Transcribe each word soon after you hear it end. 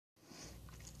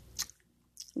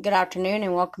Good afternoon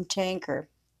and welcome to Anchor.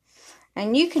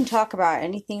 And you can talk about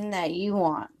anything that you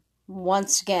want.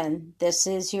 Once again, this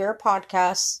is your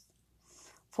podcast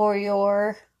for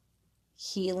your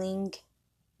healing,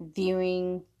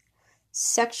 viewing,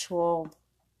 sexual,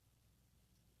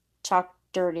 talk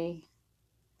dirty,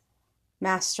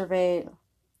 masturbate,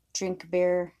 drink a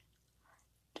beer,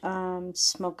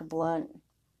 smoke a blunt.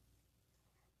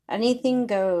 Anything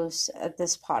goes at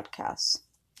this podcast,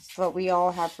 but we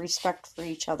all have respect for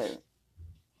each other.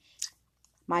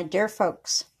 My dear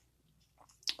folks,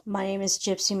 my name is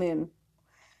Gypsy Moon.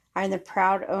 I'm the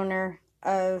proud owner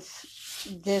of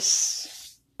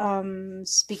this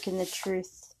Speaking the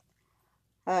Truth,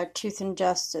 Truth and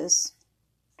Justice.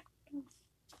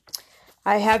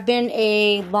 I have been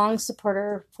a long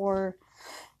supporter for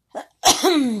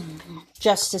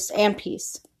justice and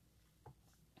peace.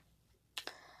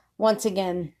 Once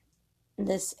again,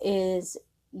 this is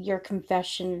your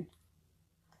confession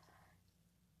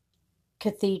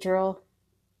cathedral,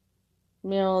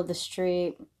 middle of the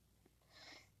street,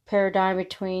 paradigm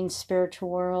between spiritual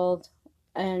world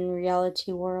and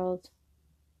reality world.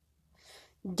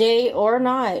 Day or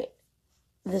night,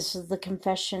 this is the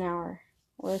confession hour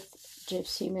with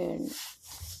Gypsy Moon.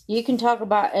 You can talk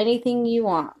about anything you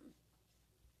want.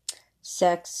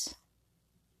 Sex,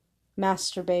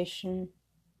 masturbation,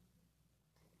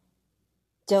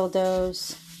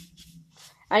 dildos,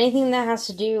 anything that has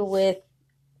to do with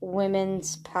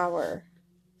women's power.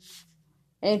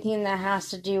 Anything that has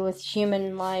to do with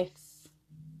human life,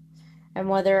 and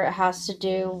whether it has to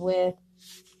do with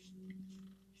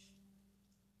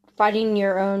fighting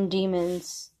your own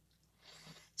demons.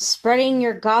 Spreading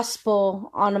your gospel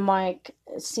on a mic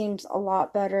seems a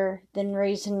lot better than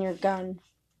raising your gun.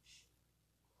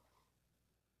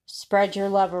 Spread your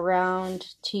love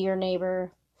around to your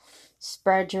neighbor.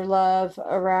 Spread your love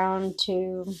around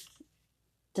to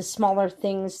the smaller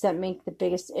things that make the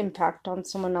biggest impact on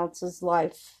someone else's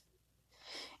life.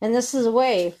 And this is a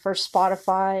way for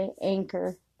Spotify,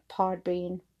 Anchor,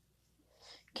 Podbean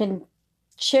can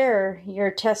share your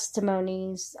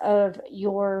testimonies of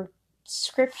your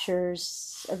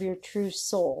scriptures of your true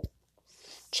soul.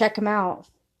 Check them out.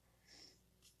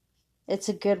 It's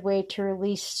a good way to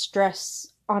release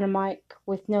stress on a mic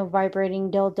with no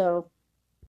vibrating dildo.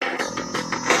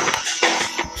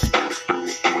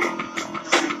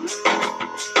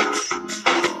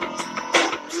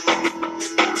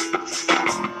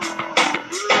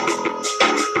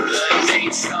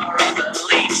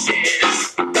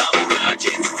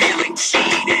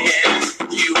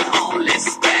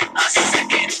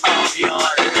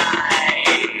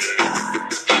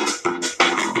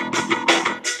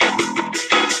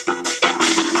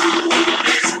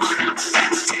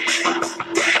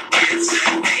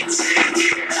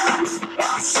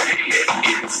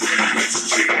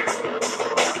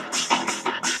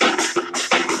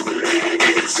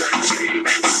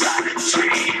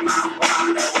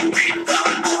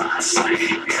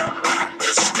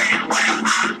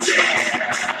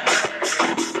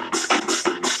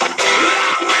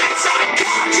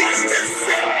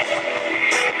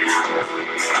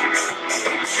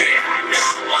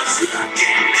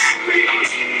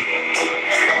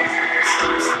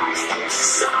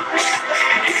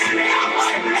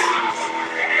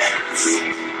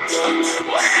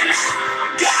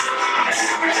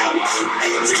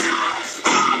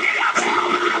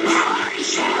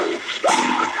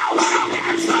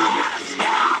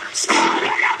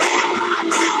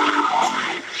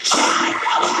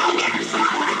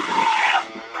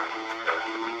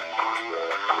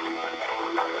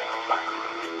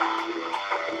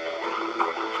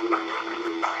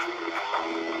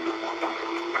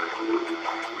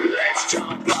 Let's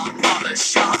jump up on the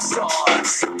shop song.